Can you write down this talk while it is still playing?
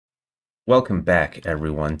Welcome back,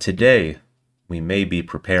 everyone. Today, we may be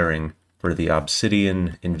preparing for the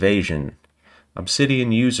Obsidian invasion.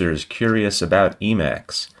 Obsidian users curious about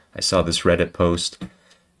Emacs. I saw this Reddit post,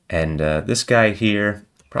 and this guy here,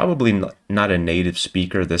 probably not a native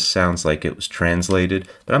speaker. This sounds like it was translated,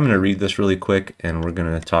 but I'm going to read this really quick, and we're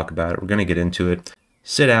going to talk about it. We're going to get into it.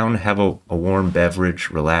 Sit down, have a warm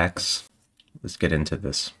beverage, relax. Let's get into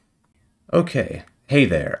this. Okay, hey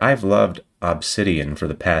there. I've loved Obsidian for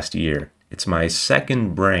the past year. It's my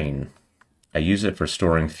second brain. I use it for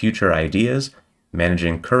storing future ideas,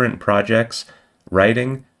 managing current projects,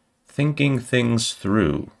 writing, thinking things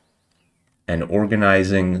through, and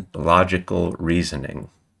organizing logical reasoning.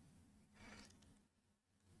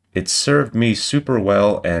 It's served me super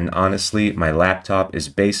well, and honestly, my laptop is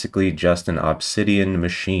basically just an Obsidian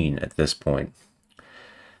machine at this point.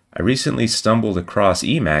 I recently stumbled across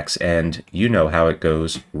Emacs, and you know how it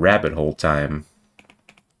goes, rabbit hole time.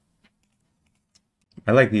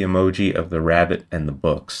 I like the emoji of the rabbit and the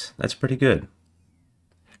books. That's pretty good.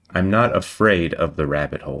 I'm not afraid of the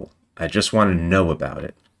rabbit hole. I just want to know about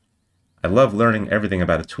it. I love learning everything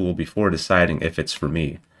about a tool before deciding if it's for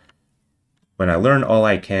me. When I learn all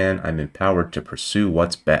I can, I'm empowered to pursue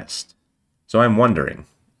what's best. So I'm wondering,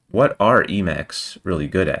 what are Emacs really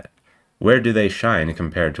good at? Where do they shine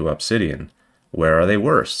compared to Obsidian? Where are they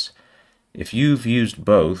worse? If you've used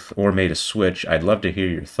both or made a switch, I'd love to hear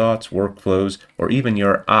your thoughts, workflows, or even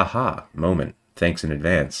your aha moment. Thanks in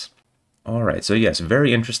advance. All right, so yes,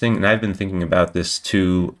 very interesting, and I've been thinking about this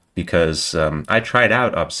too because I tried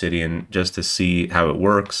out Obsidian just to see how it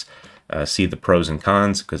works, see the pros and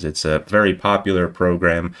cons, because it's a very popular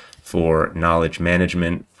program for knowledge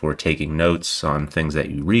management, for taking notes on things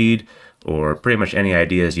that you read, or pretty much any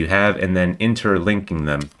ideas you have, and then interlinking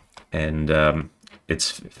them. And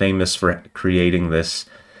it's famous for creating this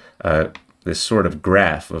this sort of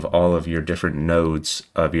graph of all of your different nodes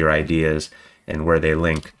of your ideas and where they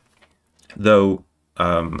link. Though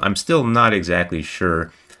I'm still not exactly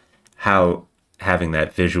sure how having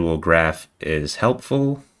that visual graph is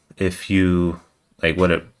helpful, if you like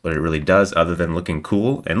what it really does other than looking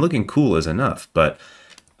cool. And looking cool is enough, but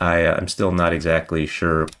I'm still not exactly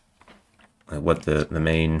sure what the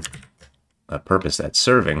main purpose that's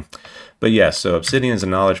serving. But yes, so Obsidian is a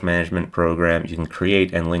knowledge management program. You can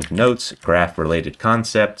create and link notes, graph-related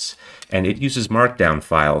concepts, and it uses markdown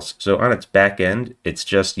files. So on its back end, it's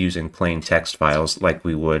just using plain text files like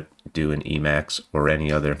we would do in Emacs or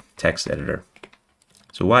any other text editor.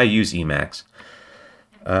 So why use Emacs?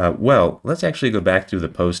 Well, let's actually go back through the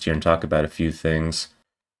post here and talk about a few things.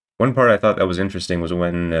 One part I thought that was interesting was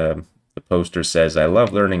when the poster says, I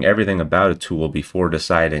love learning everything about a tool before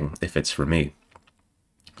deciding if it's for me.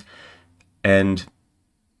 And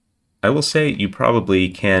I will say you probably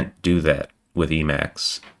can't do that with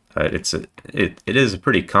Emacs. It is a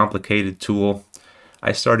pretty complicated tool.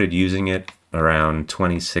 I started using it around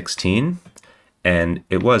 2016, and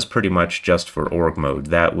it was pretty much just for org mode.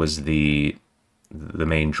 That was the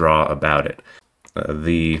main draw about it.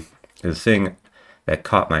 The thing that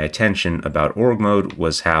caught my attention about org mode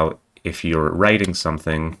was how if you're writing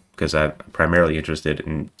something, because I'm primarily interested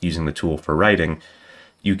in using the tool for writing,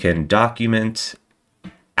 you can document,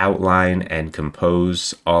 outline, and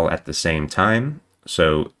compose all at the same time.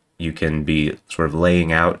 So you can be sort of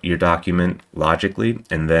laying out your document logically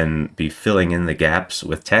and then be filling in the gaps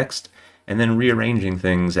with text and then rearranging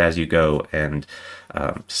things as you go and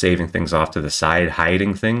saving things off to the side,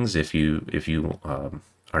 hiding things. If you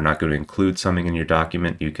are not going to include something in your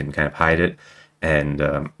document, you can kind of hide it and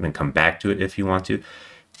then come back to it if you want to.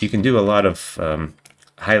 You can do a lot of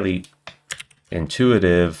highly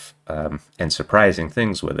intuitive and surprising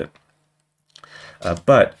things with it.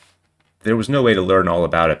 But there was no way to learn all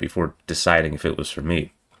about it before deciding if it was for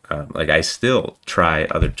me. Like I still try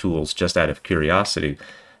other tools just out of curiosity,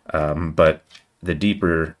 but the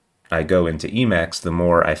deeper I go into Emacs, the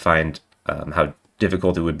more I find how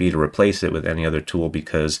difficult it would be to replace it with any other tool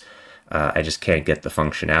because I just can't get the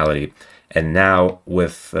functionality. And now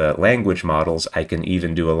with language models, I can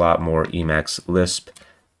even do a lot more Emacs Lisp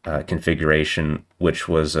configuration, which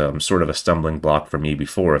was sort of a stumbling block for me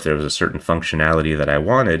before. If there was a certain functionality that I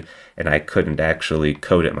wanted and I couldn't actually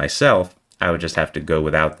code it myself, I would just have to go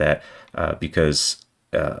without that because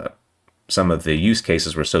some of the use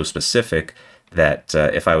cases were so specific that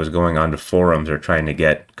if I was going onto forums or trying to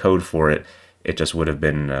get code for it, it just would have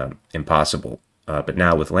been impossible. But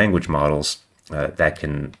now with language models, that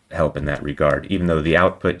can help in that regard. Even though the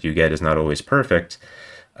output you get is not always perfect,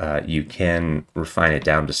 you can refine it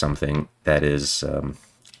down to something that is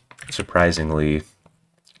surprisingly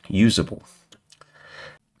usable.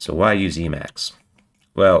 So why use Emacs?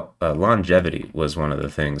 Well, longevity was one of the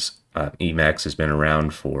things. Emacs has been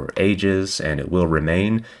around for ages, and it will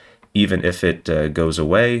remain, even if it goes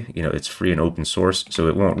away. You know, it's free and open source, so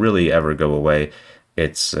it won't really ever go away.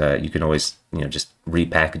 It's you can always just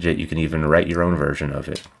repackage it. You can even write your own version of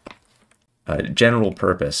it. General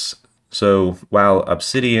purpose. So while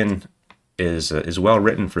Obsidian is well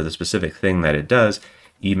written for the specific thing that it does,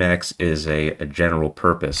 Emacs is a general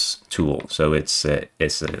purpose tool. So it's a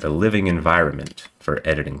living environment for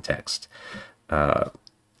editing text.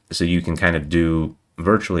 So you can kind of do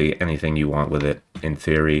virtually anything you want with it. In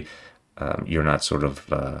theory, you're not sort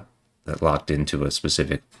of locked into a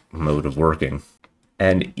specific mode of working.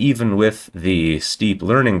 And even with the steep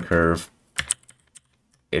learning curve,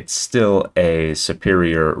 it's still a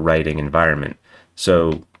superior writing environment.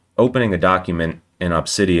 So opening a document in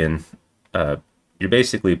Obsidian, you're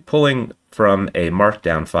basically pulling from a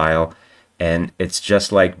markdown file, and it's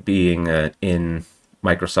just like being in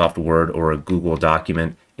Microsoft Word or a Google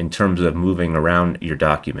document in terms of moving around your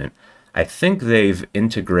document. I think they've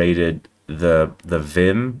integrated the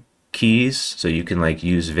Vim keys, so you can like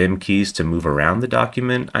use Vim keys to move around the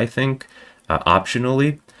document, I think,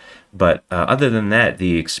 optionally. But other than that,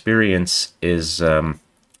 the experience is a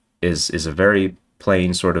very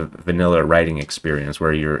plain sort of vanilla writing experience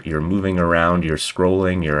where you're moving around, you're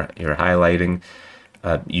scrolling, you're highlighting.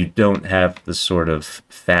 You don't have the sort of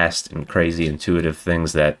fast and crazy intuitive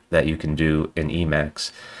things that you can do in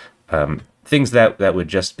Emacs. Things that would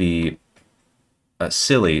just be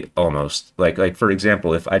silly almost. Like for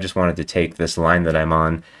example, if I just wanted to take this line that I'm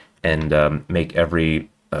on and make every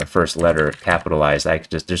first letter capitalized,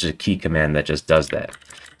 there's a key command that just does that.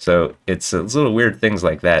 So it's little weird things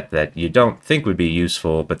like that you don't think would be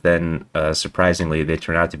useful, but then surprisingly they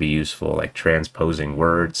turn out to be useful, like transposing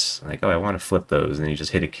words. Like, oh, I want to flip those, and then you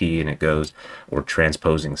just hit a key and it goes. Or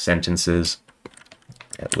transposing sentences.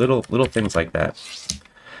 Yeah, little things like that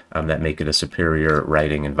that make it a superior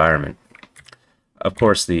writing environment. Of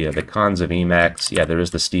course, the cons of Emacs, yeah, there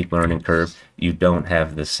is the steep learning curve. You don't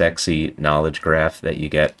have the sexy knowledge graph that you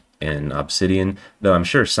get in Obsidian, though I'm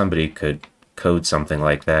sure somebody could code something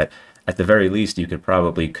like that. At the very least, you could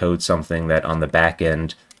probably code something that on the back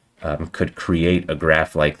end could create a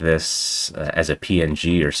graph like this as a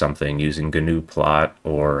PNG or something using GNU plot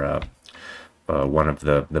or one of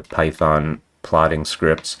the Python plotting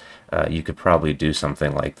scripts. You could probably do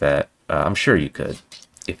something like that. I'm sure you could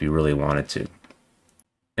if you really wanted to.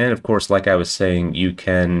 And of course, like I was saying, you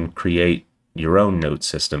can create your own note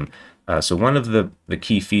system. So one of the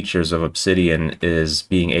key features of Obsidian is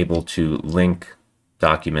being able to link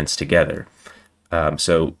documents together.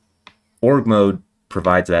 So org mode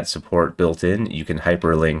provides that support built in. You can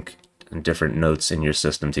hyperlink different notes in your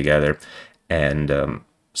system together. And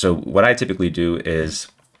so what I typically do is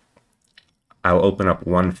I'll open up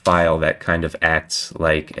one file that kind of acts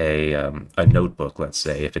like a notebook, let's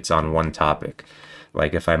say, if it's on one topic.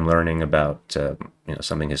 Like if I'm learning about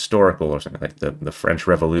something historical or something like the French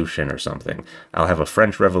Revolution or something, I'll have a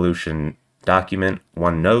French Revolution document,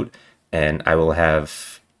 one note, and I will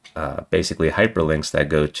have basically hyperlinks that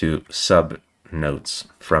go to sub notes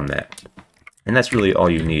from that. And that's really all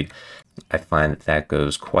you need. I find that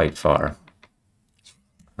goes quite far.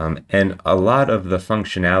 And a lot of the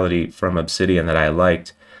functionality from Obsidian that I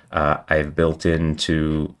liked, I've built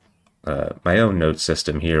into my own note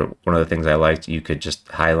system here. One of the things I liked, you could just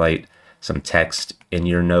highlight some text in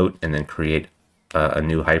your note and then create a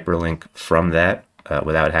new hyperlink from that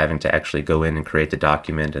without having to actually go in and create the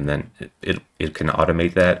document, and then it can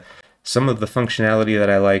automate that. Some of the functionality that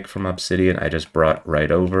I like from Obsidian, I just brought right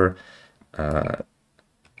over,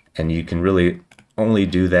 and you can really only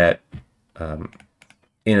do that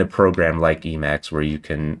in a program like Emacs, where you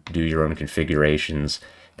can do your own configurations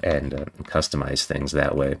and customize things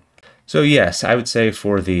that way. So yes, I would say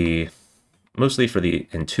mostly for the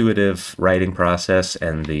intuitive writing process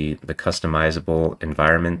and the customizable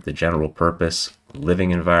environment, the general purpose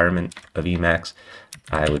living environment of Emacs,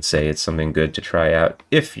 I would say it's something good to try out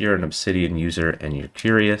if you're an Obsidian user and you're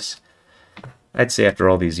curious. I'd say after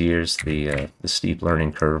all these years, the steep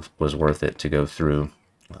learning curve was worth it to go through.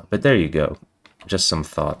 But there you go. Just some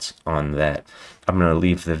thoughts on that. I'm going to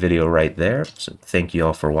leave the video right there. So thank you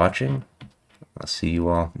all for watching. I'll see you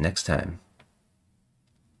all next time.